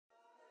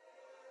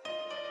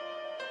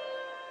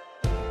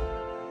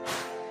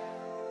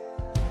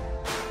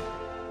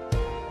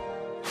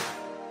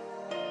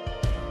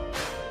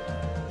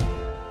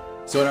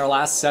So in our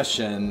last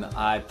session,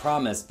 I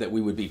promised that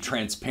we would be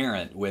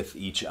transparent with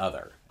each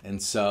other.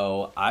 And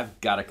so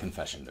I've got a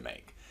confession to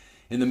make.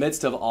 In the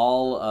midst of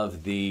all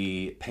of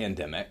the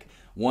pandemic,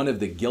 one of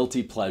the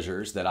guilty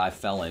pleasures that I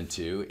fell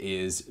into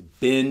is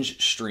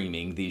binge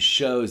streaming these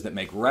shows that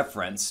make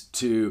reference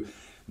to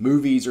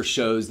movies or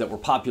shows that were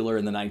popular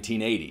in the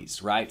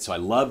 1980s, right? So I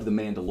loved The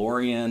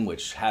Mandalorian,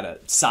 which had a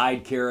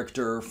side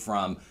character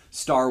from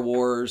Star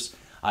Wars.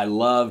 I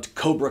loved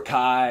Cobra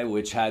Kai,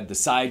 which had the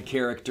side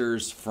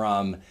characters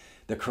from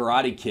The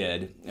Karate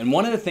Kid. And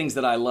one of the things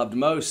that I loved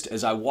most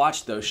as I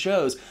watched those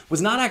shows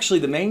was not actually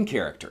the main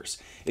characters.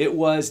 It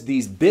was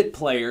these bit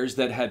players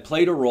that had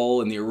played a role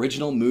in the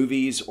original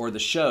movies or the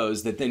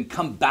shows that then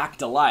come back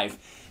to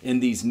life in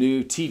these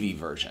new TV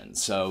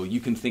versions. So you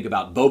can think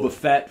about Boba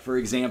Fett, for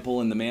example,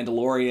 in The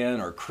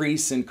Mandalorian, or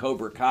Kreese in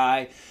Cobra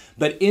Kai.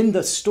 But in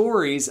the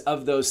stories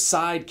of those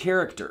side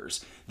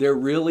characters, there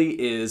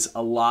really is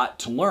a lot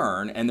to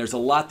learn, and there's a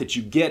lot that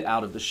you get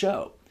out of the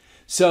show.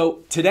 So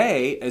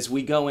today, as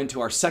we go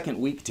into our second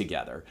week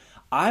together,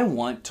 I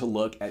want to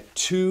look at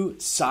two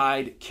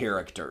side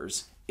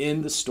characters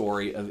in the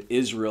story of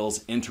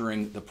Israel's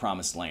entering the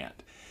Promised Land.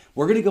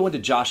 We're going to go into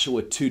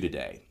Joshua 2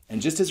 today.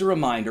 And just as a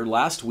reminder,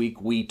 last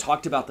week we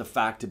talked about the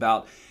fact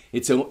about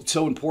it's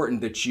so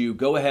important that you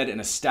go ahead and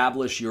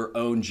establish your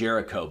own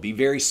Jericho. Be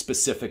very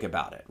specific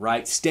about it,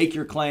 right? Stake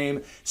your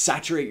claim,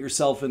 saturate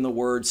yourself in the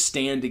word,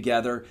 stand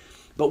together.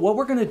 But what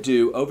we're going to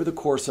do over the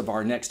course of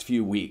our next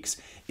few weeks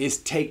is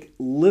take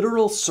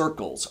literal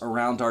circles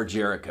around our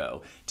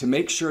Jericho to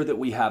make sure that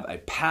we have a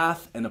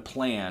path and a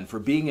plan for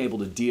being able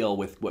to deal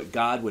with what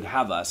God would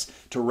have us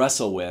to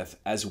wrestle with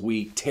as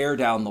we tear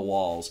down the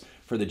walls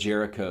for the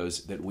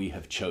Jerichos that we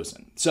have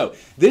chosen. So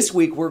this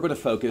week we're going to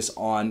focus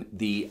on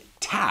the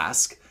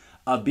task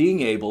of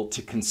being able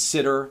to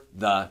consider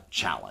the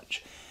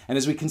challenge. And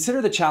as we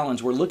consider the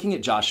challenge, we're looking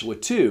at Joshua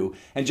 2,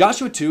 and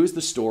Joshua 2 is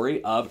the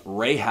story of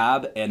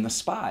Rahab and the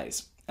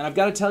spies. And I've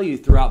got to tell you,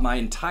 throughout my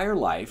entire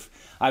life,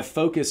 I've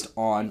focused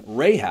on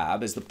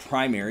Rahab as the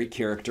primary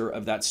character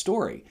of that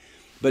story.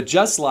 But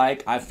just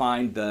like I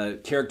find the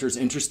characters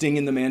interesting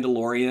in The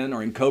Mandalorian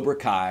or in Cobra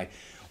Kai,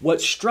 what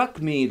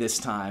struck me this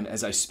time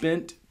as I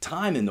spent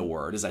time in the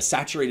Word, as I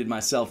saturated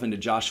myself into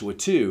Joshua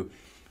 2,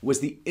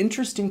 was the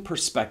interesting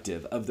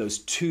perspective of those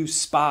two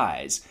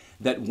spies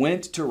that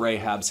went to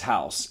Rahab's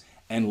house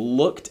and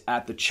looked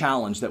at the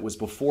challenge that was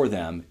before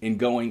them in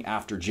going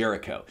after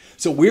Jericho.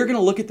 So we're going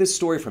to look at this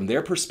story from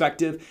their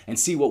perspective and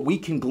see what we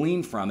can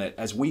glean from it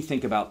as we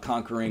think about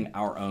conquering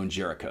our own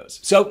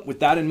Jerichos. So with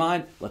that in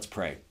mind, let's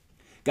pray.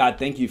 God,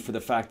 thank you for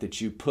the fact that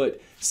you put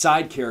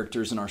side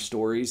characters in our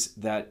stories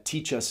that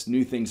teach us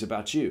new things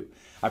about you.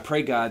 I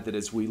pray, God, that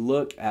as we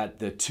look at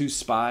the two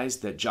spies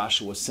that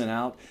Joshua sent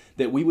out,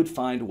 that we would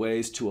find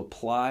ways to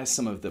apply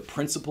some of the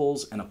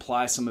principles and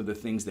apply some of the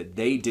things that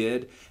they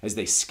did as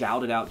they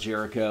scouted out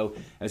Jericho,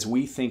 as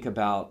we think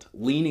about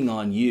leaning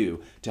on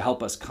you to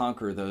help us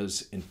conquer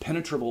those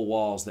impenetrable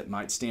walls that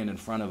might stand in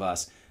front of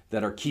us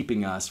that are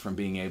keeping us from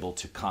being able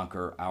to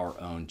conquer our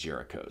own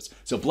Jerichos.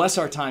 So bless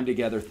our time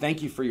together.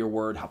 Thank you for your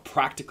word, how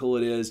practical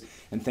it is,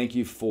 and thank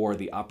you for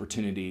the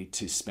opportunity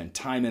to spend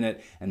time in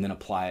it and then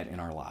apply it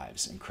in our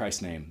lives. In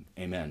Christ's name,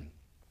 amen.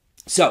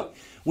 So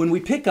when we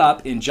pick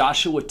up in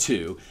Joshua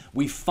 2,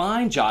 we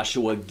find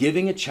Joshua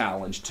giving a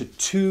challenge to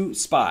two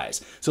spies.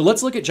 So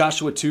let's look at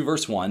Joshua 2,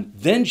 verse 1.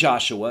 Then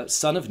Joshua,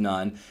 son of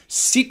Nun,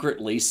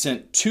 secretly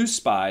sent two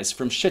spies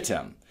from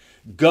Shittim.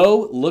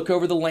 Go look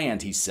over the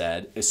land, he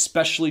said,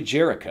 especially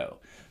Jericho.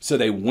 So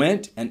they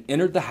went and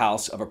entered the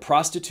house of a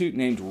prostitute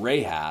named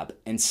Rahab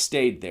and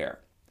stayed there.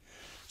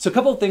 So a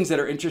couple of things that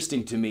are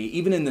interesting to me,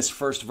 even in this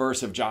first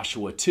verse of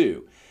Joshua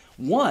 2.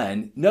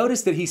 One,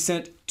 notice that he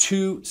sent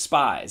two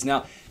spies.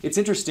 Now, it's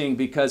interesting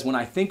because when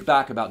I think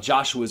back about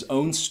Joshua's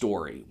own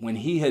story, when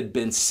he had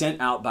been sent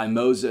out by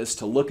Moses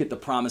to look at the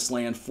Promised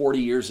Land 40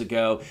 years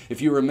ago,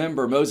 if you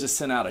remember, Moses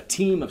sent out a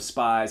team of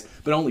spies,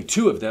 but only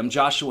two of them,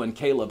 Joshua and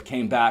Caleb,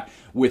 came back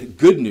with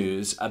good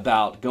news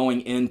about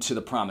going into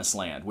the Promised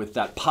Land, with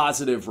that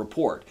positive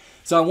report.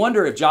 So I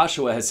wonder if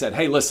Joshua has said,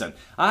 hey, listen,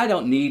 I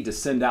don't need to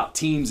send out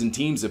teams and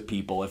teams of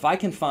people. If I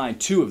can find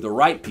two of the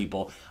right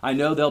people, I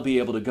know they'll be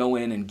able to go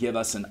in and give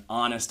us an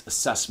honest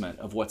assessment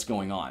of what's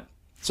going on.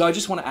 So I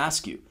just want to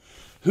ask you,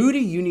 who do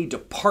you need to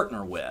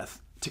partner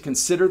with to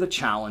consider the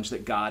challenge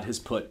that God has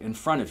put in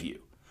front of you?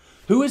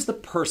 Who is the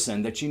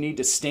person that you need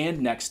to stand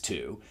next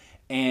to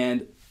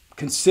and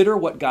consider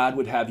what God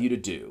would have you to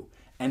do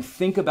and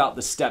think about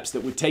the steps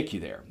that would take you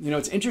there? You know,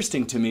 it's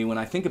interesting to me when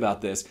I think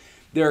about this.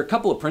 There are a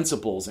couple of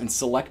principles in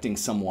selecting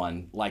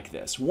someone like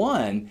this.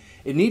 One,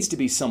 it needs to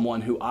be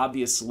someone who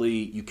obviously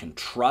you can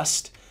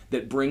trust,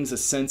 that brings a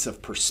sense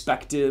of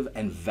perspective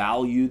and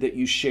value that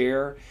you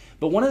share.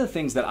 But one of the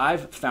things that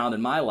I've found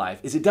in my life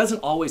is it doesn't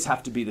always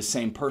have to be the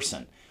same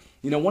person.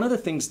 You know, one of the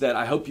things that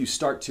I hope you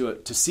start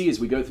to see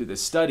as we go through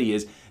this study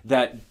is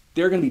that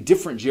there are going to be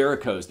different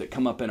Jerichos that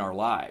come up in our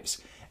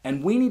lives.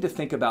 And we need to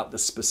think about the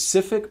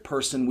specific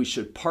person we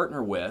should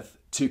partner with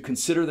to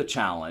consider the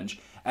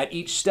challenge at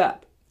each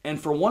step. And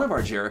for one of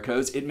our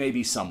Jerichos, it may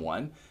be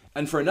someone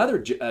And for another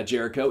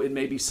Jericho, it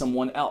may be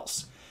someone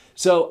else.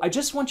 So I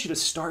just want you to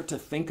start to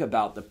think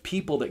about the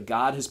people that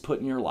God has put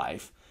in your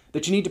life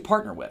that you need to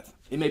partner with.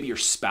 It may be your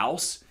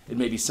spouse, it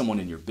may be someone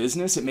in your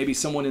business, it may be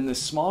someone in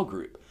this small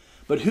group.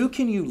 But who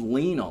can you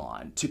lean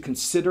on to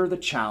consider the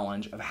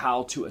challenge of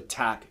how to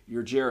attack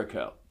your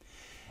Jericho?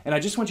 And I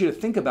just want you to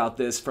think about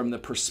this from the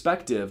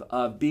perspective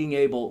of being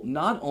able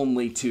not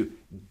only to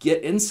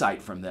get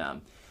insight from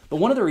them, but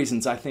one of the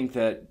reasons I think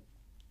that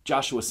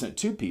Joshua sent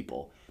two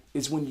people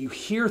is when you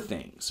hear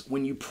things,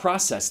 when you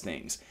process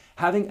things,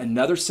 having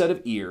another set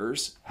of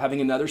ears,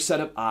 having another set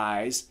of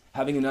eyes,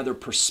 having another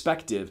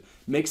perspective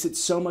makes it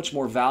so much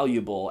more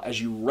valuable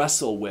as you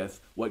wrestle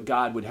with what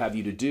God would have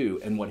you to do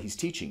and what He's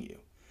teaching you.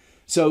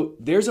 So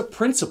there's a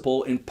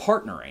principle in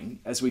partnering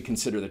as we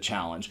consider the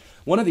challenge.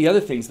 One of the other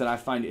things that I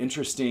find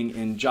interesting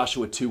in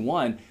Joshua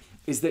 2:1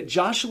 is that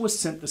Joshua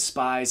sent the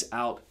spies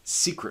out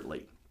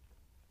secretly.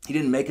 He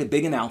didn't make a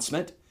big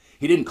announcement.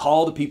 He didn't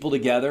call the people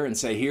together and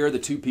say, here are the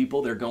two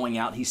people, they're going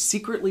out. He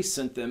secretly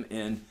sent them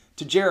in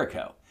to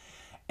Jericho.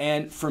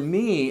 And for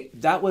me,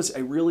 that was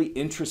a really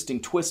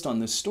interesting twist on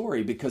this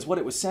story, because what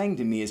it was saying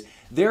to me is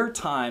there are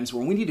times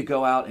when we need to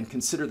go out and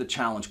consider the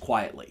challenge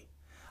quietly.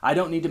 I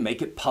don't need to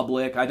make it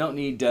public. I don't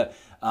need to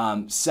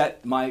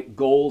set my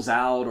goals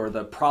out or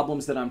the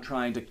problems that I'm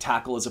trying to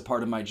tackle as a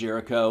part of my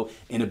Jericho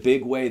in a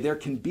big way. There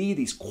can be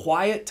these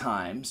quiet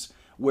times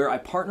where I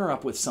partner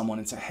up with someone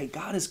and say, hey,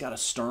 God has got a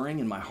stirring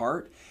in my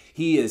heart.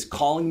 He is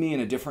calling me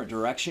in a different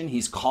direction.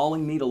 He's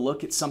calling me to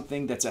look at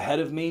something that's ahead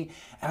of me.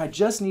 And I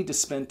just need to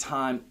spend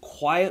time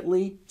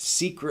quietly,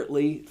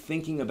 secretly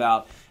thinking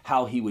about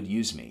how He would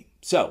use me.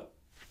 So,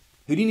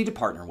 who do you need to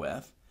partner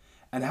with?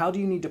 And how do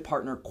you need to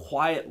partner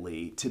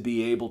quietly to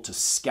be able to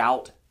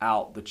scout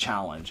out the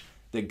challenge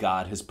that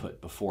God has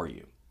put before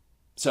you?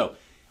 So,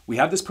 we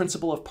have this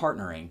principle of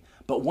partnering,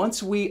 but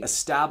once we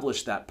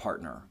establish that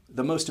partner,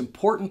 the most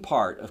important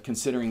part of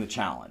considering the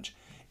challenge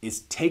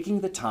is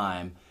taking the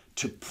time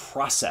to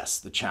process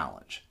the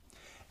challenge.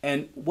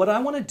 And what I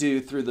want to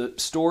do through the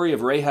story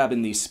of Rahab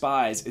and these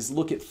spies is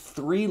look at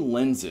three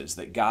lenses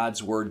that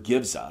God's Word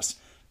gives us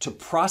to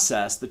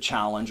process the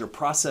challenge or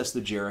process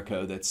the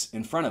Jericho that's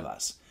in front of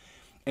us.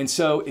 And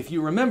so if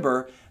you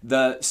remember,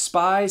 the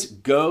spies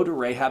go to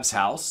Rahab's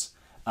house.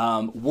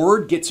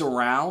 Word gets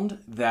around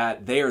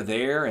that they are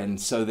there,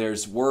 and so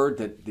there's word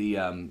that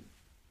the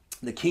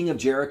king of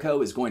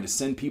Jericho is going to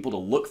send people to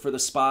look for the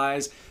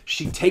spies.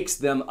 She takes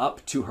them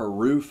up to her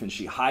roof and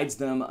she hides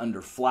them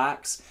under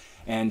flax.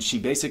 And she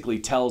basically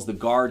tells the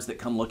guards that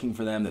come looking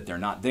for them that they're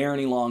not there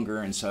any longer.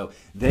 And so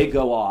they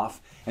go off.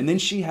 And then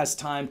she has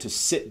time to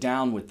sit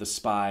down with the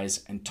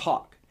spies and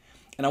talk.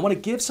 And I want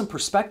to give some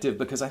perspective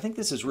because I think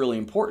this is really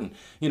important.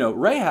 You know,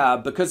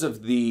 Rahab, because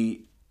of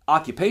the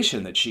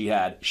occupation that she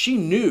had, she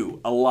knew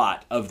a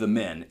lot of the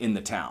men in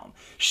the town.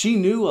 She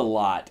knew a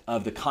lot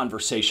of the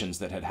conversations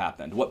that had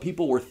happened, what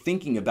people were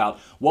thinking about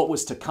what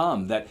was to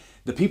come, that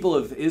the people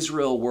of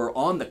Israel were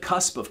on the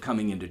cusp of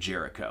coming into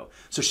Jericho.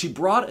 So she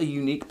brought a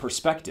unique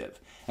perspective.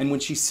 And when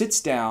she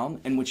sits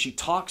down and when she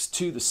talks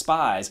to the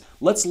spies,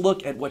 let's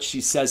look at what she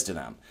says to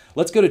them.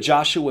 Let's go to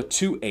Joshua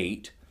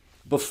 2:8.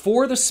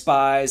 Before the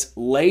spies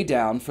lay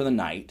down for the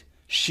night,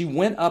 she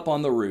went up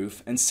on the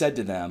roof and said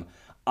to them,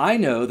 I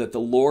know that the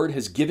Lord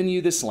has given you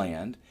this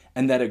land,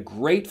 and that a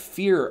great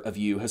fear of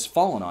you has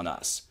fallen on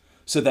us,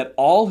 so that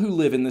all who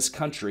live in this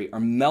country are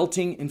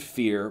melting in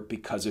fear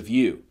because of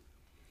you.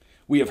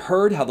 We have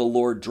heard how the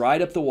Lord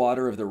dried up the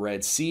water of the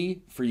Red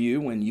Sea for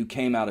you when you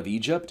came out of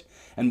Egypt,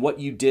 and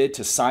what you did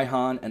to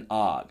Sihon and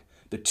Og,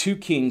 the two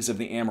kings of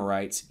the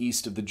Amorites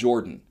east of the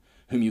Jordan,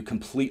 whom you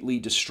completely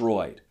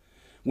destroyed.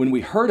 When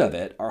we heard of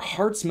it, our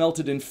hearts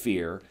melted in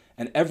fear,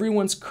 and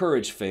everyone's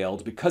courage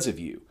failed because of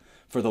you.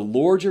 For the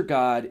Lord your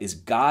God is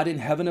God in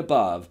heaven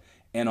above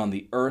and on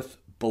the earth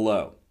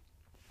below.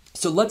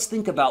 So let's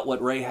think about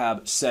what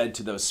Rahab said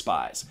to those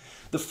spies.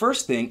 The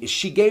first thing is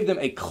she gave them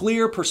a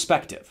clear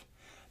perspective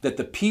that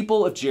the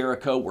people of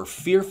Jericho were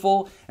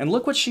fearful. And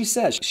look what she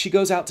says. She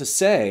goes out to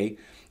say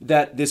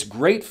that this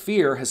great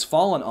fear has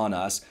fallen on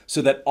us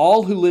so that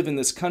all who live in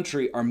this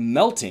country are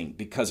melting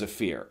because of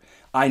fear.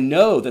 I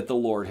know that the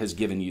Lord has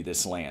given you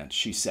this land,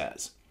 she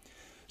says.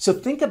 So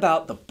think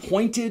about the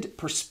pointed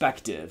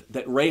perspective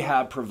that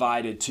Rahab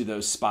provided to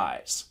those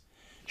spies.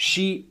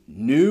 She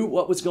knew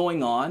what was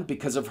going on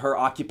because of her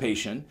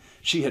occupation.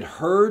 She had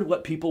heard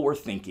what people were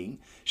thinking.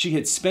 She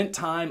had spent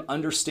time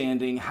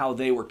understanding how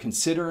they were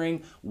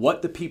considering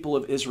what the people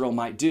of Israel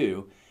might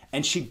do.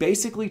 And she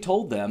basically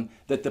told them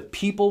that the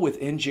people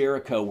within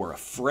Jericho were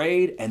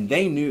afraid, and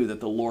they knew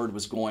that the Lord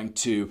was going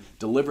to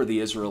deliver the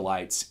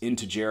Israelites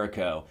into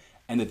Jericho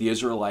and that the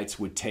Israelites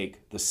would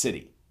take the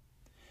city.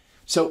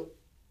 So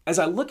as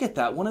I look at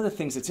that, one of the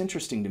things that's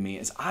interesting to me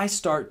is I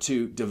start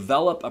to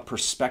develop a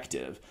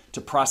perspective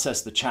to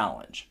process the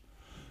challenge.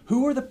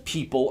 Who are the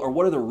people or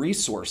what are the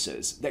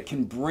resources that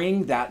can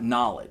bring that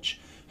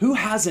knowledge? Who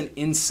has an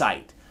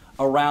insight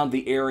around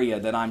the area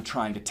that I'm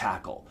trying to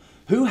tackle?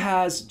 Who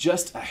has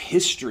just a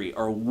history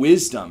or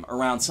wisdom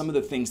around some of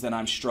the things that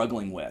I'm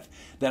struggling with,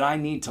 that I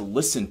need to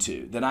listen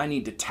to, that I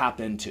need to tap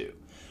into?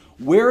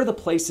 Where are the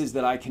places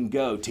that I can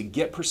go to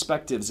get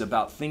perspectives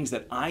about things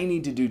that I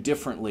need to do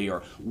differently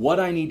or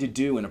what I need to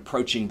do in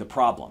approaching the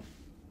problem?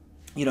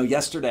 You know,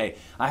 yesterday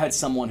I had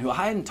someone who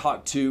I hadn't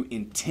talked to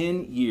in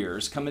 10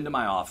 years come into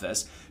my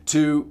office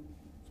to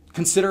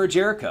consider a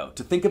Jericho,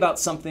 to think about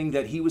something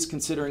that he was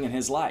considering in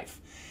his life.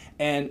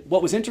 And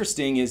what was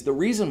interesting is the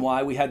reason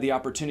why we had the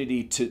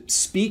opportunity to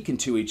speak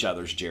into each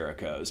other's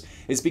Jerichos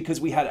is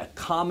because we had a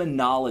common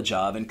knowledge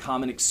of and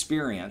common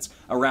experience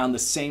around the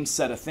same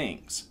set of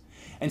things.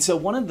 And so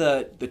one of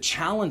the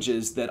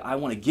challenges that I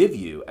want to give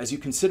you as you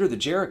consider the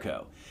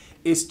Jericho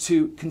is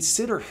to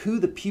consider who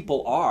the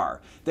people are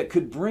that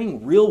could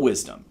bring real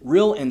wisdom,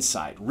 real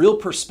insight, real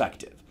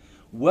perspective.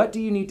 What do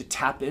you need to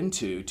tap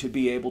into to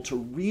be able to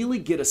really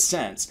get a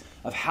sense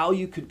of how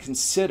you could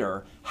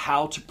consider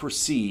how to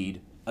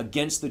proceed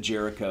against the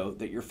Jericho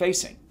that you're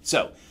facing?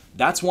 So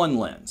that's one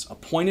lens, a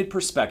pointed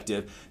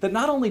perspective that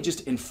not only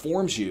just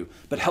informs you,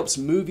 but helps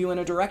move you in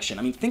a direction.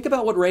 I mean, think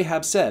about what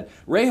Rahab said.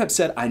 Rahab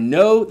said, I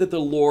know that the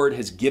Lord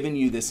has given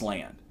you this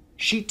land.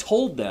 She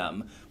told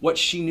them what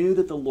she knew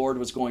that the Lord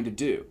was going to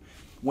do.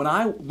 When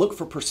I look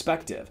for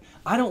perspective,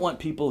 I don't want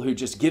people who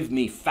just give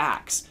me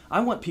facts. I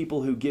want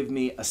people who give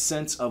me a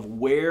sense of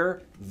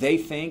where they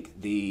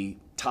think the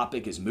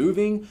topic is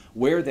moving,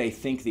 where they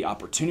think the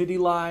opportunity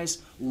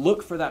lies.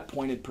 Look for that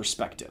pointed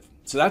perspective.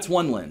 So that's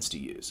one lens to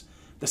use.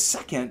 The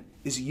second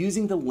is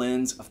using the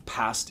lens of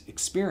past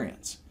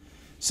experience.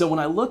 So when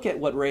I look at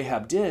what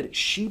Rahab did,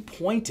 she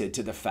pointed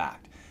to the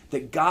fact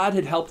that God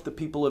had helped the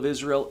people of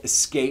Israel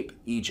escape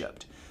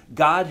Egypt.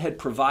 God had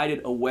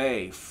provided a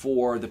way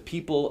for the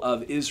people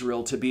of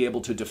Israel to be able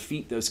to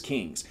defeat those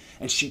kings.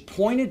 And she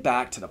pointed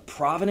back to the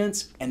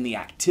providence and the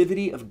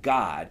activity of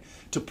God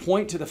to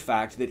point to the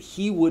fact that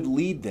he would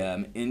lead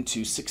them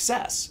into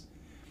success.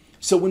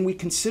 So when we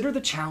consider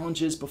the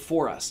challenges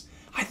before us,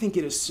 I think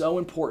it is so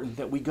important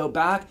that we go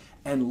back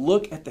and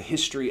look at the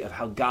history of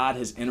how God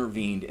has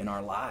intervened in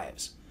our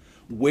lives.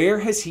 Where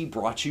has he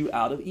brought you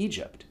out of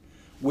Egypt?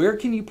 Where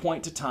can you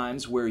point to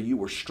times where you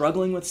were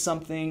struggling with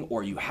something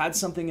or you had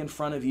something in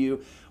front of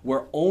you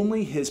where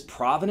only his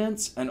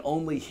providence and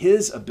only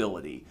his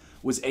ability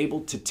was able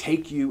to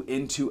take you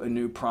into a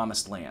new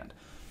promised land?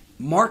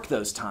 Mark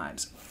those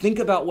times. Think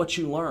about what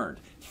you learned.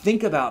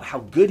 Think about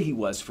how good he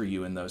was for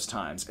you in those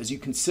times as you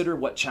consider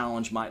what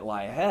challenge might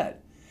lie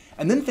ahead.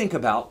 And then think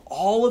about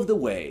all of the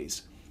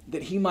ways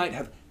that he might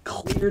have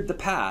cleared the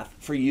path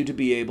for you to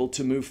be able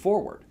to move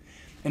forward.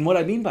 And what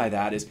I mean by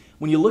that is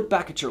when you look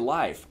back at your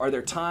life, are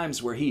there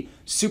times where he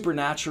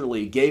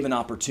supernaturally gave an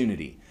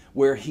opportunity,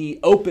 where he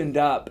opened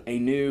up a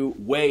new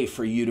way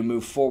for you to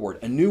move forward,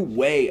 a new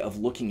way of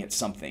looking at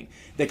something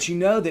that you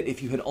know that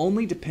if you had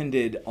only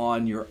depended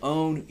on your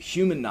own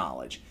human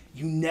knowledge,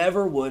 you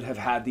never would have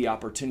had the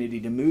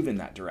opportunity to move in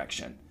that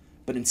direction.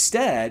 But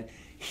instead,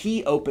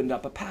 he opened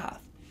up a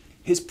path.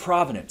 His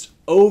providence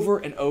over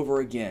and over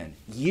again,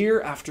 year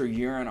after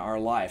year in our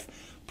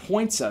life,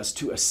 points us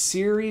to a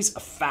series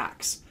of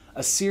facts,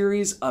 a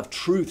series of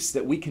truths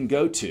that we can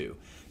go to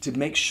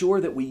make sure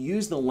that we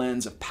use the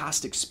lens of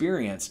past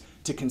experience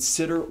to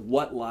consider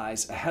what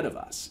lies ahead of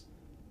us.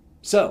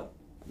 So,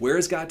 where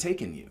has God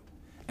taken you?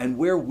 And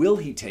where will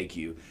he take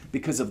you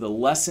because of the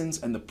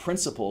lessons and the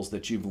principles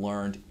that you've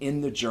learned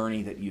in the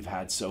journey that you've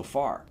had so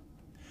far?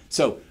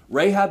 So,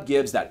 Rahab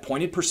gives that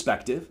pointed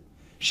perspective.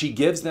 She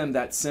gives them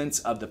that sense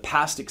of the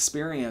past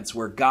experience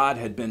where God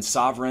had been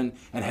sovereign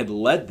and had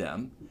led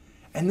them.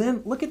 And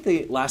then look at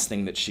the last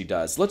thing that she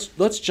does.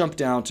 Let's jump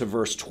down to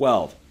verse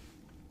 12.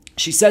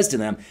 She says to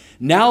them,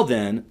 "Now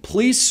then,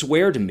 please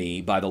swear to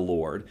me by the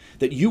Lord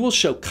that you will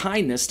show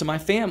kindness to my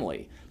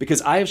family,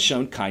 because I have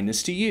shown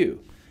kindness to you.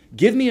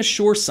 Give me a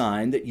sure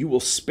sign that you will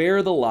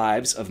spare the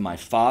lives of my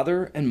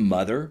father and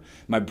mother,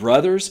 my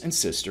brothers and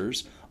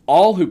sisters,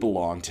 all who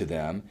belong to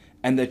them,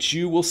 and that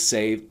you will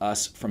save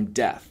us from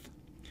death."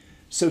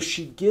 So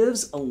she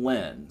gives a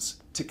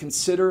lens to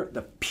consider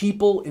the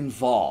people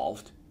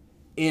involved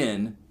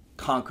in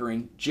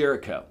conquering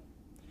Jericho.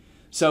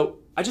 So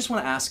I just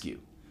want to ask you,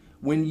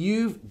 when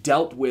you've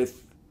dealt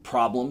with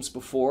problems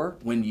before,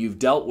 when you've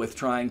dealt with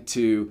trying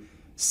to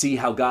see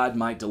how God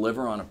might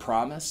deliver on a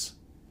promise,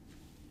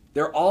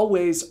 there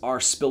always are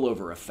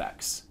spillover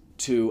effects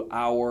to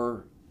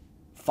our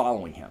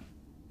following him.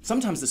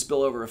 Sometimes the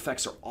spillover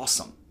effects are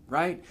awesome,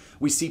 right?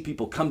 We see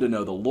people come to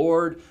know the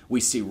Lord. We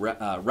see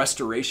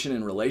restoration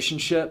in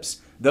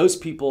relationships. Those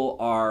people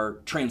are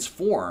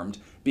transformed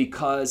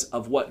because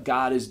of what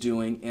God is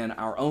doing in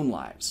our own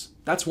lives.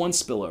 That's one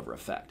spillover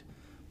effect.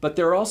 But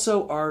there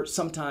also are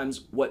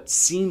sometimes what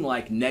seem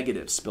like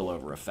negative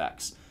spillover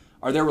effects.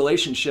 Are there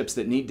relationships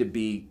that need to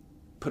be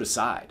put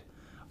aside?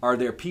 Are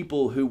there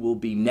people who will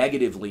be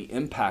negatively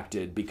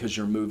impacted because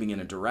you're moving in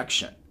a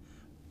direction,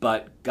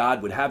 but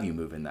God would have you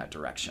move in that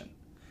direction?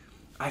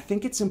 I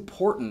think it's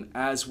important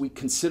as we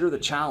consider the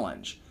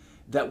challenge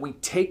that we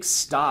take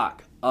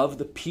stock of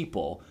the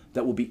people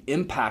that will be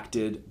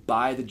impacted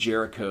by the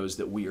Jerichos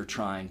that we are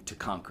trying to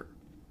conquer.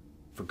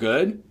 for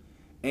good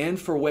and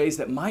for ways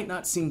that might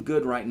not seem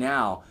good right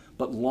now,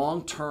 but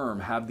long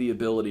term have the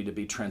ability to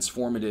be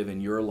transformative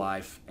in your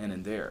life and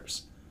in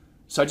theirs.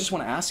 So I just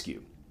want to ask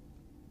you,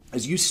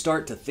 as you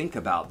start to think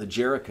about the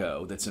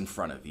Jericho that's in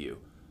front of you,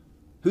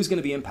 who's going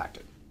to be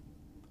impacted?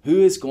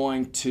 Who is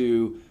going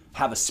to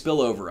have a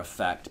spillover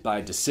effect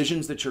by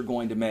decisions that you're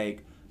going to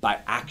make,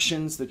 by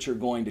actions that you're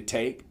going to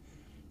take?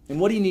 And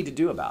what do you need to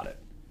do about it?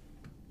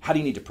 How do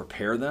you need to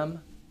prepare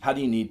them? How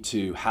do you need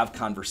to have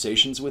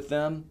conversations with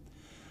them?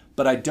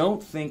 But I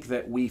don't think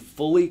that we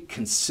fully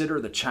consider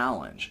the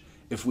challenge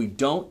if we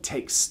don't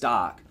take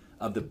stock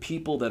of the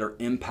people that are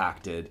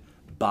impacted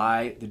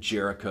by the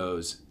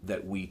Jerichos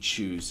that we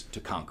choose to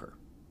conquer.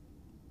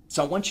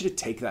 So I want you to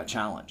take that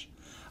challenge.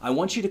 I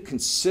want you to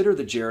consider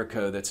the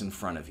Jericho that's in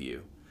front of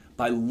you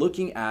by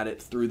looking at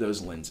it through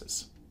those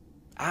lenses.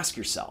 Ask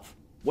yourself,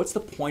 what's the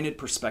pointed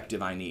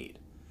perspective I need?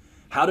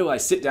 How do I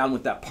sit down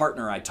with that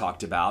partner I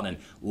talked about and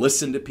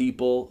listen to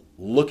people,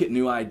 look at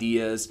new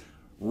ideas,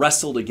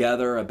 wrestle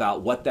together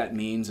about what that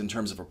means in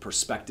terms of a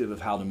perspective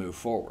of how to move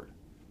forward?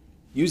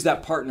 Use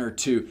that partner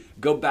to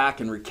go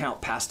back and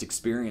recount past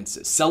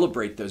experiences.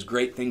 Celebrate those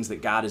great things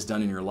that God has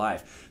done in your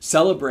life.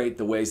 Celebrate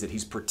the ways that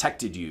He's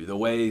protected you, the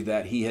way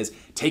that He has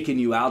taken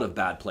you out of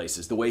bad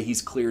places, the way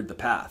He's cleared the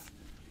path.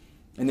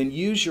 And then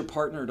use your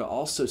partner to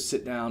also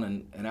sit down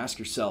and ask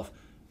yourself,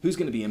 who's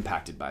going to be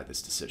impacted by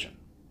this decision?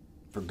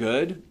 For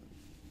good,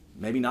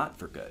 maybe not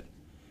for good.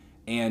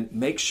 And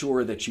make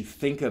sure that you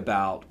think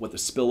about what the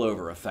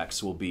spillover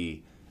effects will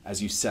be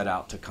as you set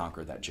out to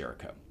conquer that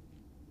Jericho.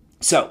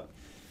 So,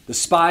 the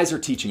spies are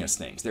teaching us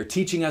things. They're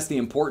teaching us the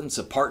importance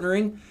of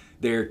partnering.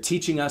 They're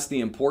teaching us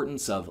the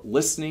importance of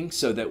listening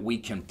so that we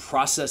can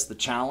process the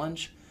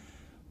challenge.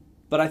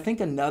 But I think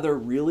another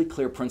really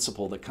clear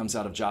principle that comes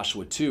out of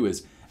Joshua 2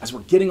 is, as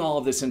we're getting all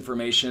of this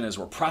information, as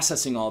we're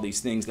processing all these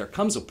things, there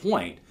comes a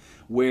point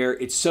where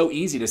it's so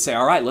easy to say,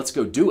 all right, let's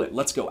go do it.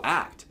 Let's go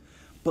act.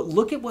 But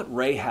look at what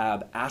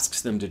Rahab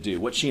asks them to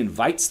do, what she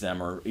invites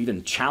them or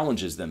even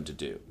challenges them to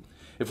do.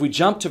 If we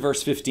jump to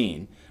verse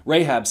 15,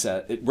 Rahab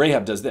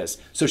does this.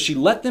 So she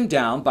let them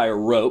down by a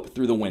rope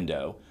through the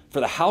window,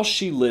 for the house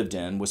she lived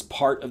in was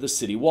part of the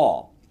city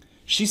wall.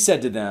 She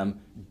said to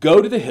them,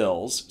 go to the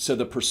hills so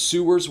the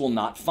pursuers will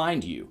not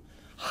find you.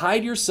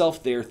 Hide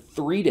yourself there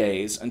 3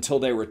 days until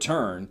they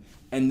return,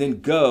 and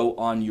then go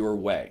on your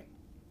way.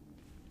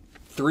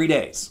 3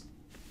 days.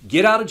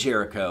 Get out of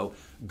Jericho,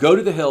 go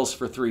to the hills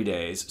for 3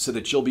 days so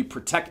that you'll be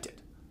protected.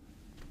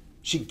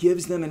 She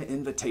gives them an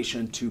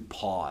invitation to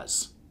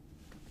pause.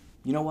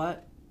 You know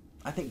what?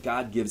 I think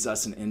God gives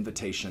us an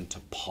invitation to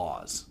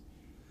pause,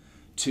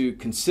 to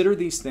consider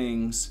these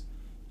things,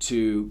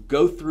 to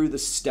go through the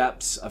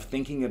steps of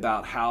thinking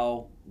about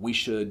how we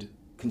should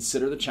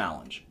consider the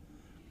challenge.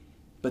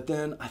 But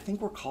then I think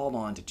we're called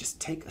on to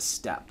just take a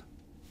step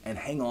and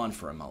hang on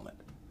for a moment,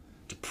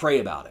 to pray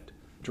about it,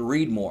 to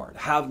read more, to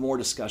have more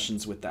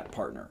discussions with that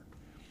partner.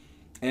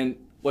 And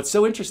what's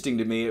so interesting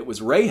to me, it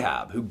was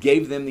Rahab who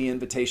gave them the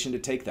invitation to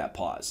take that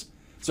pause.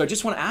 So I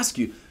just want to ask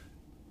you,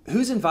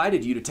 who's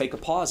invited you to take a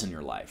pause in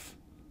your life?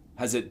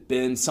 Has it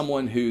been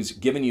someone who's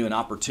given you an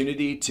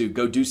opportunity to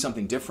go do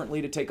something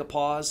differently to take a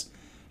pause?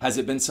 Has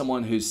it been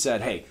someone who's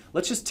said, hey,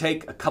 let's just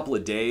take a couple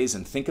of days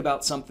and think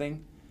about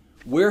something?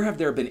 Where have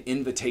there been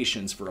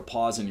invitations for a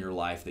pause in your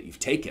life that you've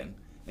taken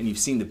and you've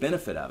seen the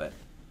benefit of it?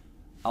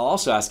 I'll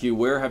also ask you,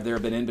 where have there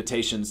been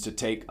invitations to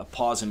take a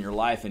pause in your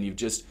life and you've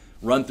just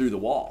run through the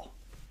wall?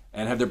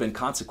 And have there been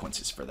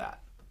consequences for that?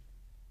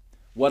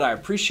 What I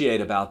appreciate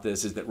about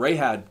this is that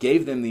Rahab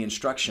gave them the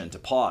instruction to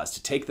pause,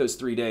 to take those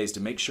 3 days, to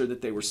make sure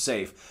that they were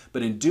safe.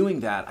 But in doing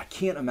that, I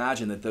can't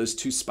imagine that those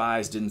two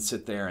spies didn't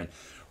sit there and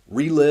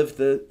relive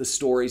the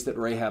stories that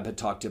Rahab had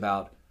talked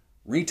about,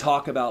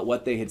 re-talk about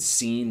what they had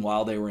seen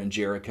while they were in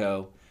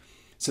Jericho,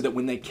 so that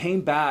when they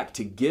came back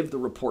to give the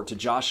report to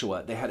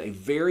Joshua, they had a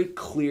very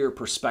clear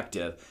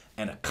perspective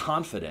and a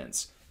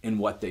confidence in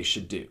what they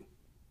should do.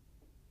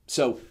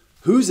 So,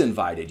 who's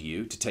invited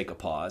you to take a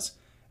pause?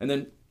 And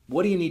then,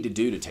 what do you need to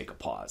do to take a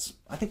pause?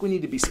 I think we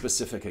need to be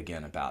specific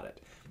again about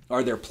it.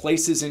 Are there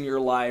places in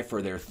your life,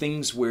 are there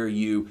things where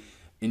you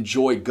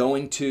enjoy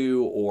going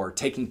to or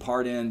taking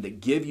part in that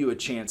give you a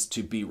chance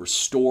to be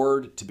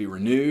restored, to be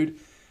renewed?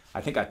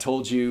 I think I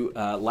told you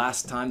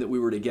last time that we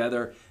were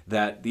together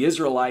that the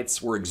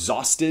Israelites were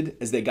exhausted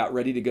as they got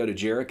ready to go to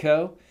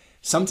Jericho.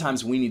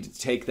 Sometimes we need to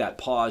take that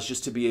pause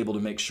just to be able to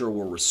make sure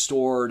we're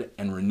restored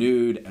and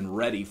renewed and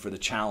ready for the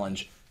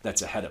challenge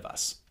that's ahead of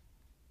us.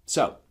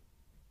 So,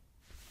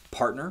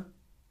 partner,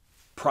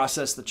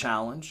 process the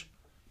challenge,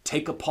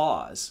 take a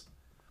pause.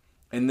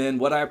 And then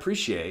what I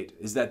appreciate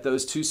is that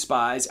those two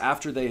spies,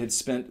 after they had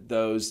spent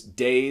those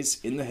days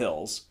in the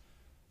hills,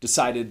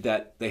 decided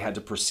that they had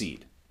to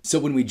proceed. So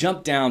when we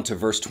jump down to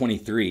verse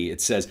 23,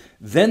 it says,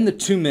 then the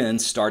two men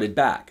started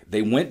back.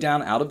 They went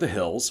down out of the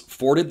hills,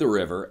 forded the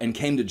river, and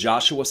came to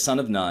Joshua son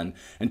of Nun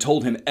and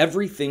told him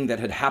everything that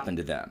had happened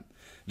to them.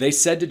 They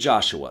said to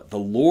Joshua, the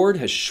Lord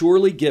has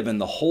surely given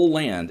the whole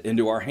land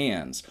into our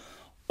hands.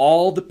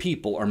 All the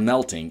people are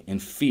melting in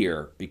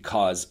fear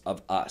because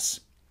of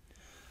us.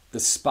 The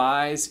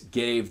spies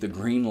gave the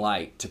green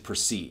light to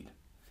proceed.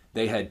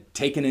 They had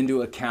taken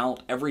into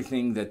account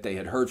everything that they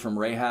had heard from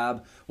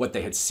Rahab, what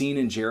they had seen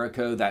in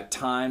Jericho, that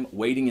time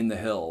waiting in the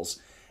hills,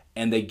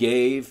 and they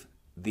gave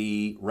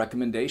the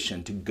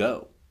recommendation to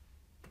go.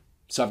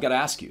 So I've got to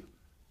ask you,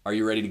 are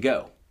you ready to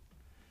go?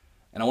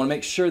 And I want to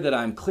make sure that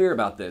I'm clear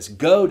about this.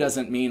 Go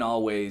doesn't mean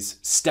always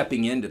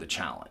stepping into the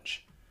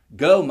challenge.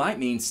 Go might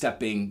mean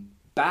stepping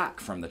back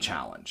from the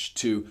challenge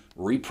to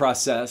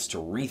reprocess, to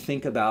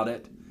rethink about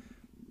it.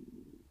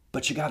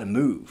 But you got to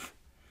move.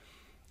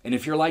 And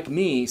if you're like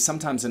me,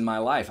 sometimes in my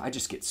life, I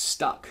just get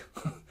stuck.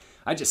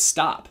 I just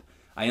stop.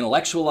 I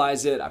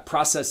intellectualize it, I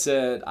process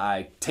it,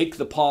 I take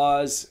the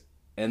pause,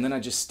 and then I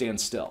just stand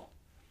still.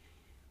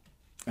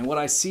 And what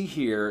I see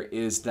here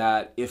is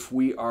that if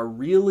we are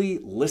really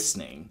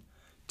listening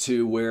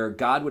to where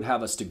God would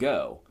have us to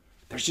go,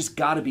 there's just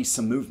got to be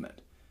some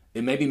movement.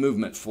 It may be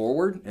movement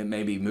forward, it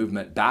may be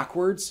movement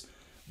backwards,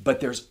 but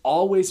there's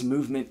always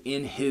movement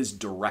in His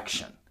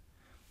direction.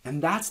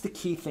 And that's the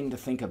key thing to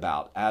think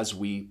about as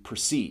we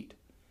proceed.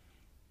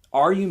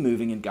 Are you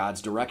moving in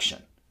God's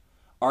direction?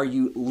 Are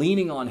you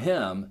leaning on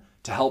Him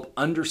to help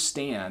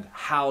understand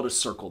how to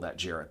circle that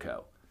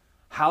Jericho?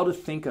 How to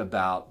think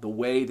about the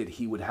way that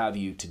He would have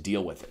you to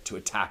deal with it, to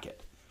attack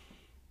it?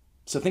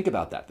 So think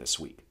about that this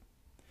week.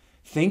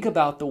 Think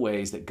about the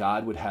ways that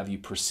God would have you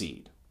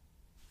proceed.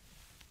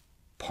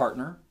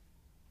 Partner,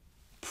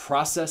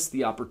 process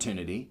the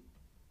opportunity,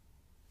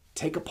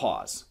 take a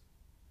pause,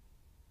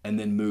 and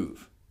then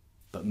move.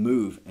 But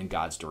move in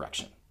God's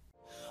direction.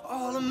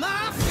 All of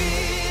my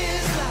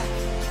fears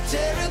like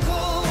Jericho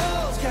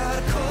walls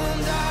gotta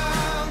come down.